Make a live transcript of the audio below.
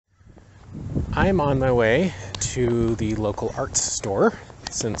I'm on my way to the local arts store,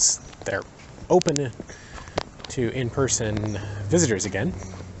 since they're open to in-person visitors again,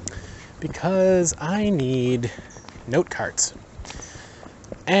 because I need note cards.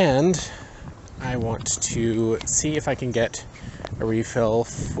 And I want to see if I can get a refill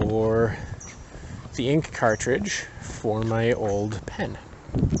for the ink cartridge for my old pen.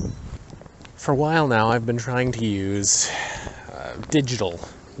 For a while now, I've been trying to use digital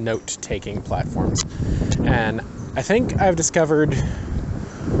note-taking platforms, and I think I've discovered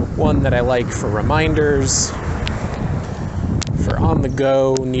one that I like for reminders, for on the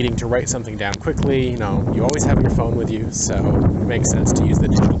go, needing to write something down quickly. You know, you always have your phone with you, so it makes sense to use the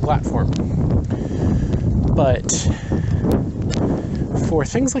digital platform. But for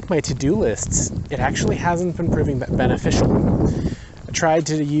things like my to-do lists, it actually hasn't been proving that beneficial. I tried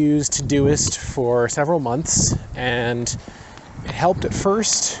to use Todoist for several months, and it helped at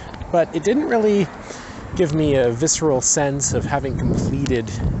first, but it didn't really give me a visceral sense of having completed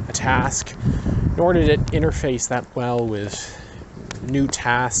a task, nor did it interface that well with new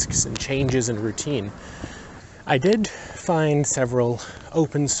tasks and changes in routine. I did find several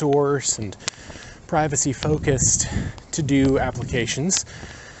open source and privacy-focused to-do applications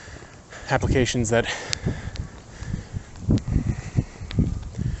that,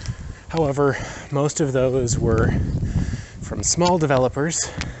 however, most of those were from small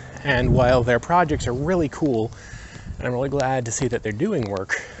developers, and while their projects are really cool, and I'm really glad to see that they're doing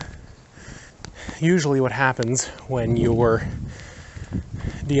work, usually what happens when you're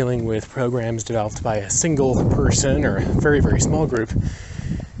dealing with programs developed by a single person or a very, very small group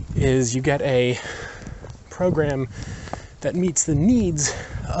is you get a program that meets the needs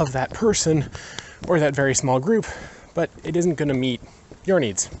of that person or that very small group, but it isn't going to meet your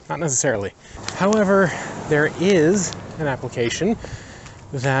needs, not necessarily. However, there is an application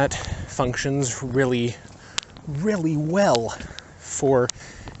that functions really, really well for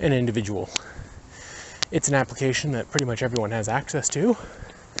an individual. It's an application that pretty much everyone has access to.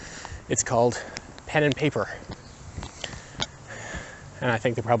 It's called pen and paper. And I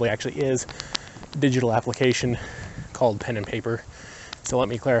think there probably actually is a digital application called pen and paper. So let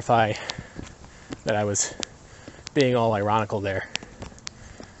me clarify that I was being all ironical there.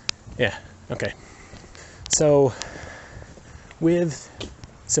 Yeah, okay. So with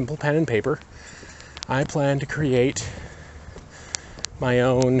simple pen and paper, I plan to create my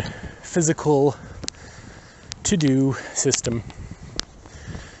own physical to-do system.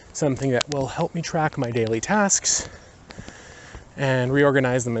 Something that will help me track my daily tasks and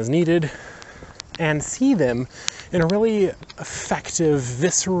reorganize them as needed and see them in a really effective,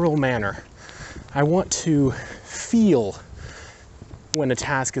 visceral manner. I want to feel when a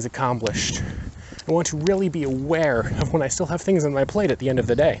task is accomplished. I want to really be aware of when I still have things on my plate at the end of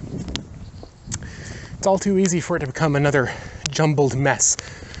the day. It's all too easy for it to become another jumbled mess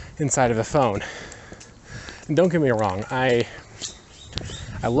inside of a phone. And don't get me wrong, I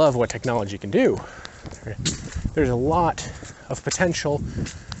love what technology can do. There's a lot of potential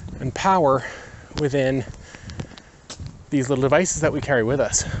and power within these little devices that we carry with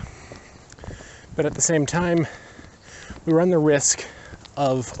us. But at the same time, we run the risk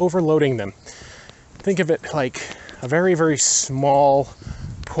of overloading them. Think of it like a very, very small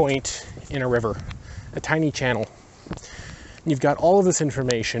point in a river, a tiny channel. You've got all of this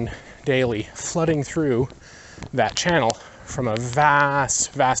information daily flooding through that channel from a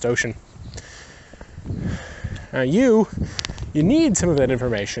vast, vast ocean. Now you need some of that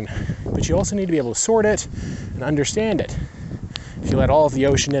information, but you also need to be able to sort it and understand it. If you let all of the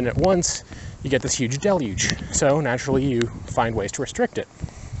ocean in at once, you get this huge deluge. So naturally you find ways to restrict it.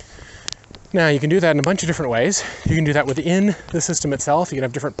 Now you can do that in a bunch of different ways. You can do that within the system itself. You can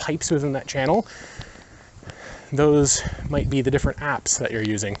have different pipes within that channel. Those might be the different apps that you're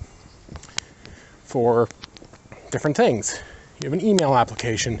using for different things. You have an email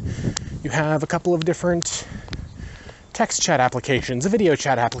application. You have a couple of different text chat applications, a video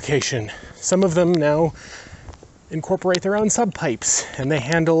chat application. Some of them now incorporate their own subpipes, and they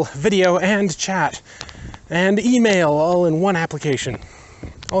handle video and chat and email all in one application,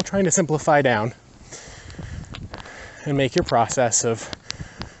 all trying to simplify down and make your process of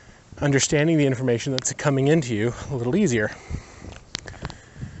understanding the information that's coming into you a little easier.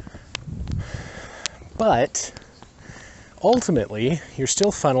 But ultimately, you're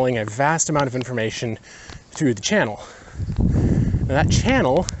still funneling a vast amount of information through the channel. Now, that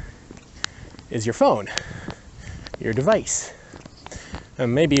channel is your phone, your device.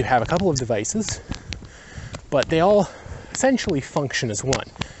 And maybe you have a couple of devices, but they all essentially function as one.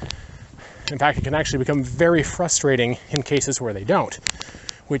 In fact, it can actually become very frustrating in cases where they don't,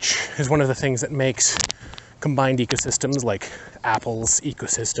 which is one of the things that makes combined ecosystems like Apple's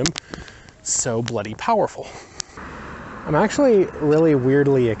ecosystem so bloody powerful. I'm actually really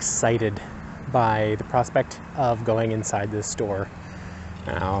weirdly excited by the prospect of going inside this store.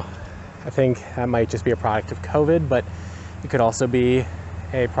 Now, I think that might just be a product of COVID, but it could also be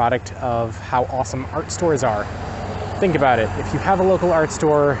a product of how awesome art stores are. Think about it. If you have a local art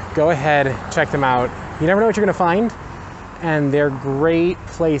store, go ahead, check them out. You never know what you're gonna find, and they're great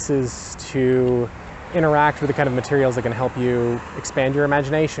places to interact with the kind of materials that can help you expand your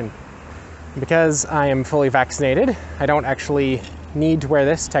imagination. Because I am fully vaccinated, I don't actually need to wear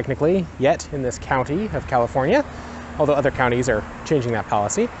this technically yet in this county of California, although other counties are changing that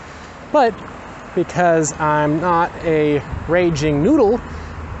policy. But because I'm not a raging noodle,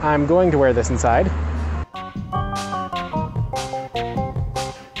 I'm going to wear this inside.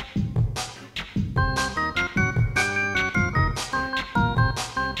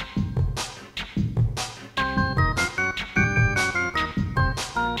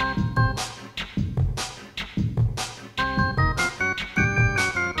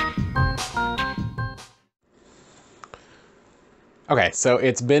 Okay, so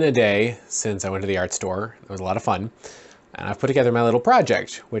it's been a day since I went to the art store. It was a lot of fun. And I've put together my little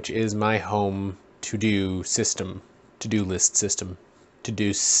project, which is my home to-do system, to-do list system,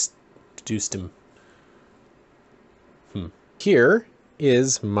 to-do system. Here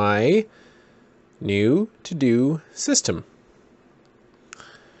is my new to-do system.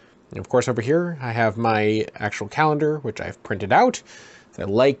 And of course, over here, I have my actual calendar, which I've printed out. So I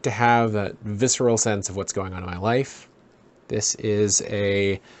like to have that visceral sense of what's going on in my life. This is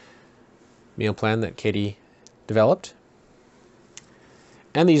a meal plan that Katie developed.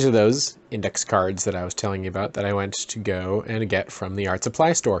 And these are those index cards that I was telling you about that I went to go and get from the art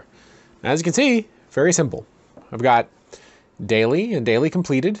supply store. As you can see, very simple. I've got daily and daily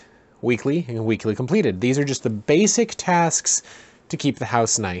completed, weekly and weekly completed. These are just the basic tasks to keep the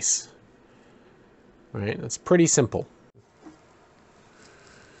house nice. All right, that's pretty simple.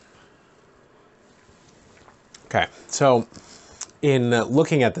 Okay, so in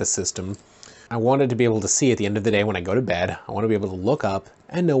looking at this system, I wanted to be able to see at the end of the day when I go to bed, I want to be able to look up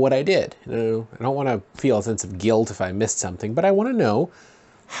and know what I did. You know, I don't want to feel a sense of guilt if I missed something, but I want to know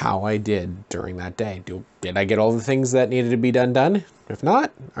how I did during that day. Did I get all the things that needed to be done? If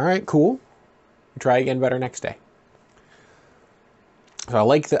not, all right, cool. Try again better next day. So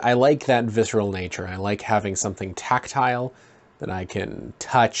I like that visceral nature. I like having something tactile that I can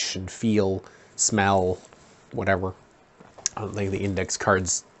touch and feel, smell, whatever. I don't think the index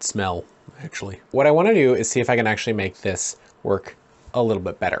cards smell, actually. What I want to do is see if I can actually make this work a little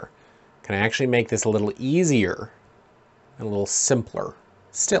bit better. Can I actually make this a little easier and a little simpler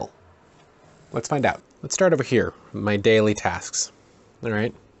still? Let's find out. Let's start over here, my daily tasks. All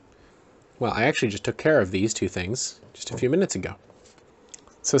right. Well, I actually just took care of these two things just a few minutes ago.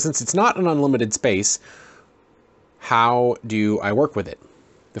 So since it's not an unlimited space, how do I work with it?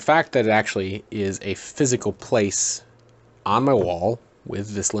 The fact that it actually is a physical place on my wall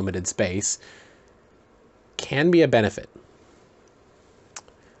with this limited space can be a benefit.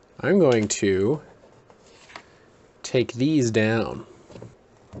 I'm going to take these down.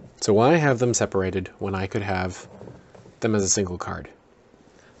 So why have them separated when I could have them as a single card?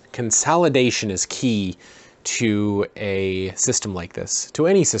 Consolidation is key to a system like this, to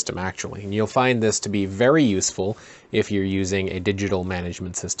any system actually, and you'll find this to be very useful if you're using a digital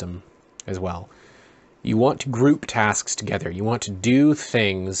management system as well. You want to group tasks together. You want to do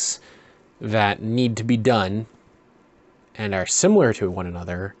things that need to be done and are similar to one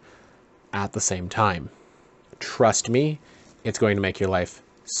another at the same time. Trust me, it's going to make your life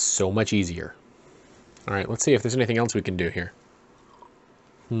so much easier. All right, let's see if there's anything else we can do here.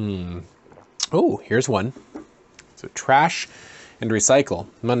 Oh, here's one. So trash and recycle,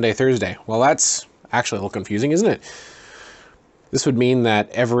 Monday, Thursday. Well, that's actually a little confusing, isn't it? This would mean that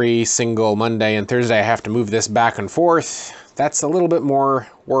every single Monday and Thursday I have to move this back and forth. That's a little bit more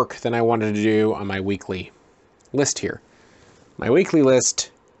work than I wanted to do on my weekly list here. My weekly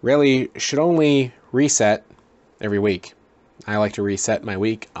list really should only reset every week. I like to reset my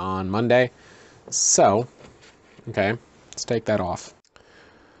week on Monday. So, okay, let's take that off.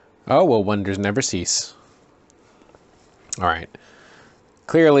 Oh, well, wonders never cease. All right.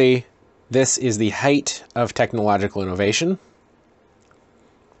 Clearly, this is the height of technological innovation.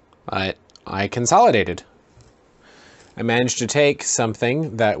 But I consolidated. I managed to take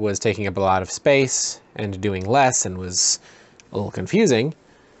something that was taking up a lot of space and doing less and was a little confusing,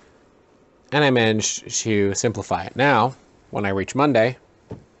 and I managed to simplify it. Now, when I reach Monday,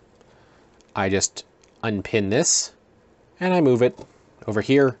 I just unpin this and I move it over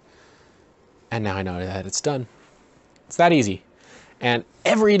here, and now I know that it's done. It's that easy. And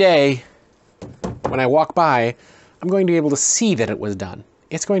every day when I walk by, I'm going to be able to see that it was done.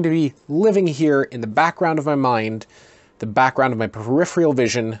 It's going to be living here in the background of my mind, the background of my peripheral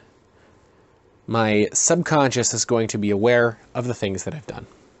vision. My subconscious is going to be aware of the things that I've done.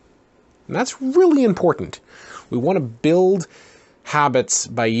 And that's really important. We want to build habits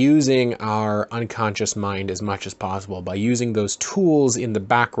by using our unconscious mind as much as possible, by using those tools in the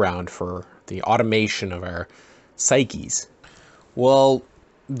background for the automation of our psyches. Well,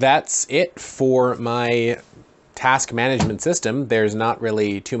 that's it for my task management system. There's not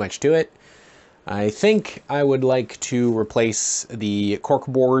really too much to it. I think I would like to replace the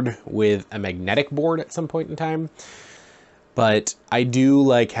corkboard with a magnetic board at some point in time, but I do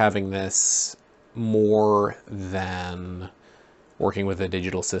like having this more than working with a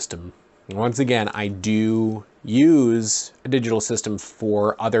digital system. Once again, I do use a digital system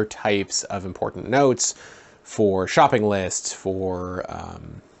for other types of important notes, for shopping lists, for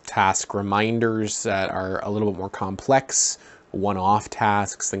task reminders that are a little bit more complex, one-off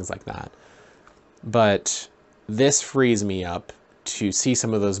tasks, things like that. But this frees me up to see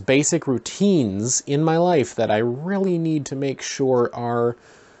some of those basic routines in my life that I really need to make sure are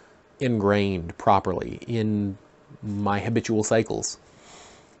ingrained properly in my habitual cycles,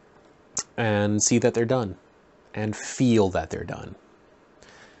 and see that they're done and feel that they're done.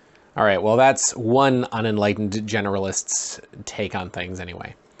 All right, well, that's one unenlightened generalist's take on things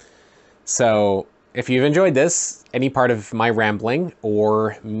anyway. So if you've enjoyed this, any part of my rambling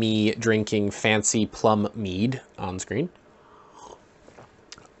or me drinking fancy plum mead on screen,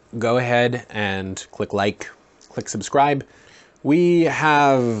 go ahead and click like, click subscribe. We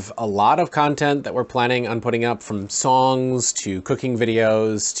have a lot of content that we're planning on putting up, from songs to cooking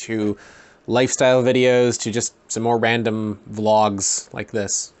videos to lifestyle videos to just some more random vlogs like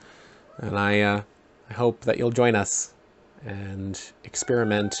this. And I hope that you'll join us and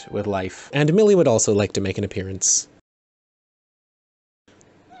experiment with life. And Millie would also like to make an appearance.